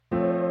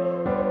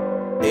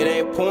It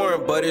ain't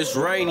pouring, but it's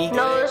rainy.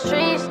 No, the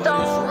streets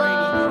don't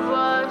love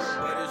us.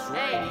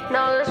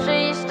 No, the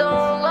streets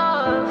don't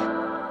love.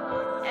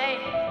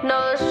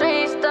 No, the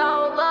streets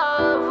don't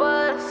love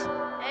us.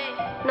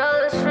 No,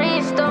 the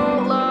streets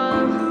don't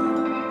love.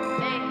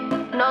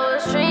 No, the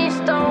streets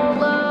don't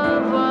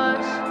love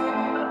us.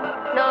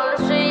 No,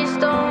 the streets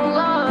don't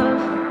love.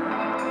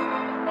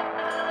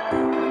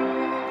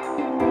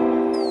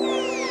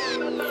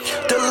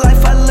 The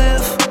life I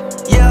live,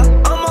 yeah,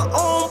 I'm my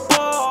own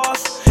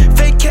boss.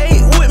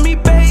 Vacate with me,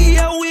 babe,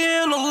 yeah, we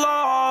in the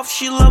loft.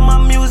 She love my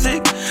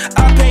music,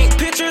 I paint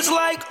pictures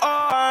like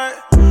art.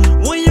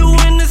 When you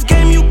in this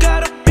game, you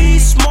gotta be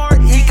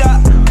smart. He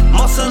got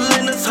muscle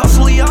in his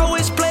hustle, he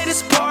always play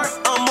this part.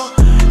 I'm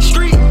a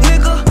street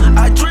nigga,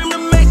 I dream to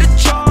make the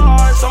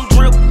charts. I'm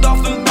dripped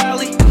off in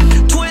Valley,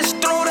 twist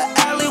through the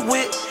alley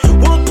with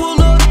one pull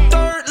of the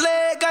third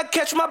leg, I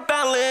catch my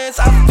balance.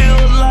 I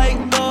feel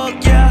like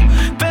thug, yeah.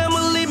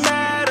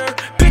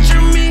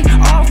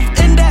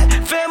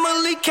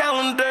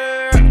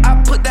 Calendar, I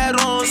put that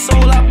on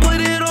soul, I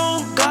put it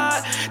on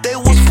God. They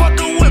was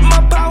fucking with my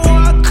power,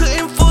 I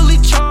couldn't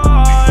fully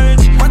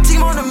charge. My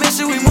team on a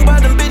mission, we move out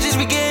them bitches,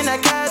 we getting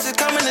that cash. It's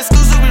coming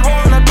exclusive, we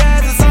rolling our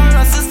bags. It's on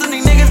our system,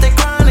 these niggas they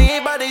crying, they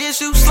ain't about the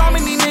issue.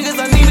 Slamming these niggas,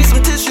 I need me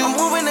some tissue. I'm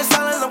moving in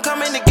silence, I'm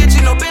coming to get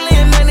you. No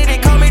billion nanny, they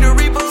call me the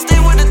Reaper.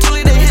 Stay with the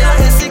Tully, they hit our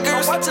hit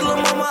seekers. I'm watching lil'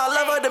 mama, I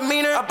love her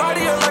demeanor. I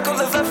body her like I'm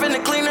left in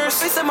the cleaners.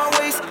 Face in my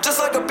waist,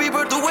 just like a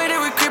beaver. The way that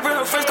we creep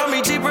her friends call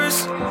me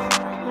Jeepers.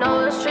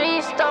 No, the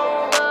streets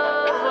don't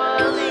love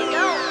us.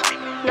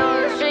 No,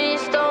 the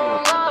streets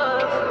don't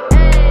love.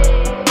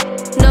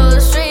 No,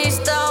 the streets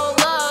don't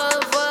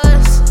love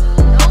us.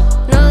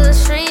 No, the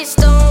streets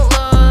don't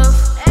love.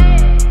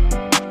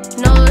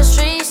 No, the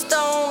streets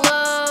don't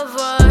love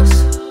us.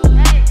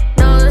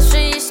 No, the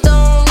streets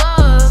don't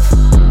love.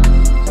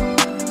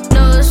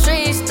 No, the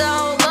streets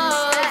don't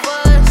love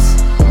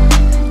us.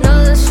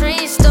 No, the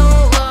streets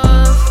don't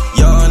love.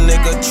 Young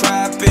nigga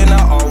trapping,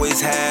 I always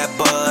had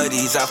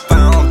buddies. I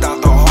found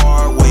out the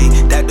hard way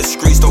that the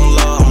streets don't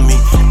love me.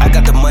 I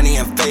got the money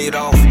and fade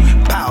off.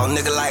 Pow,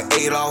 nigga like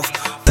Adolf.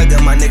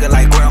 Thuggin' my nigga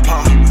like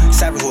Grandpa.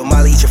 Savage with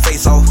Molly, eat your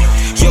face off.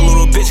 Your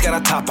little bitch got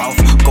a top off.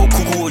 Go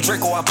cuckoo with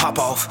Draco, I pop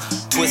off.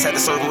 Twist had to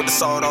serve with the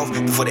sawed off.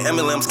 Before the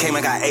MLMs came,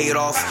 I got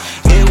Adolf.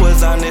 It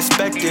was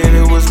unexpected,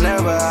 it was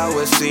never how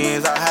it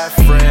seems. I had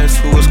friends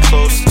who was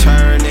close,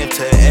 turned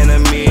into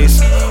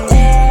enemies.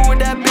 Ooh,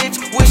 that bitch,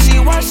 wishy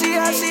washy,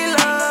 how she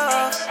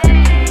love.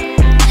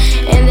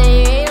 And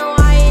they ain't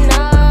white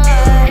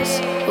us.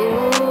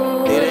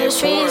 Ooh, the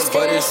streets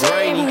didn't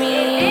save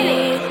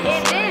me,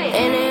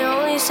 and they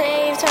only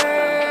saved her.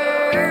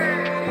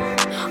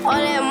 All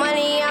that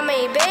money I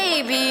made,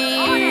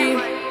 baby,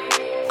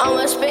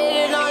 I'ma spend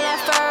it on that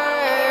fur.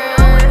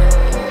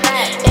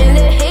 In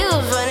the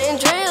hills, running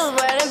drills,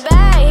 running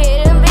back,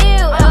 hitting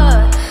bills.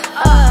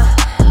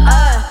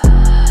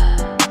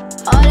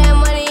 All that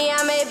money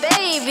I made,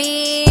 baby,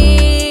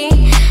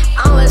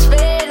 I'ma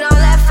spend it on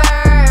that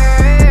fur.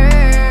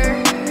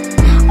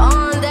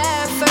 On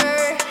that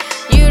fur,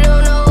 you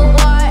don't know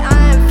what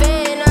I'm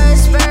finna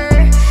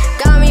spur.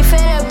 Got me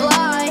finna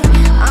blind,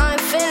 I'm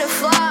finna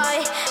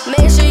fly.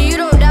 Make sure you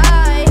don't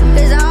die,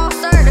 cause I'll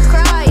start to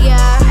cry,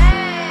 yeah.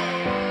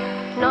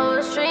 No,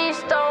 the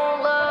streets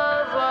don't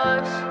love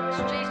us.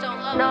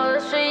 No, the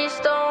streets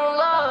don't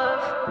love.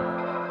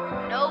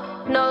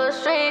 No, the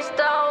streets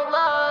don't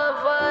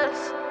love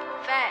us.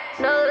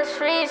 No, the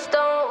streets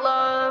don't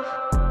love.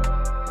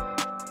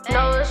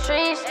 No, the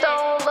streets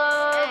don't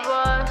love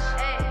us.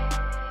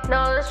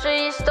 No, the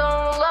streets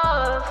don't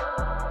love.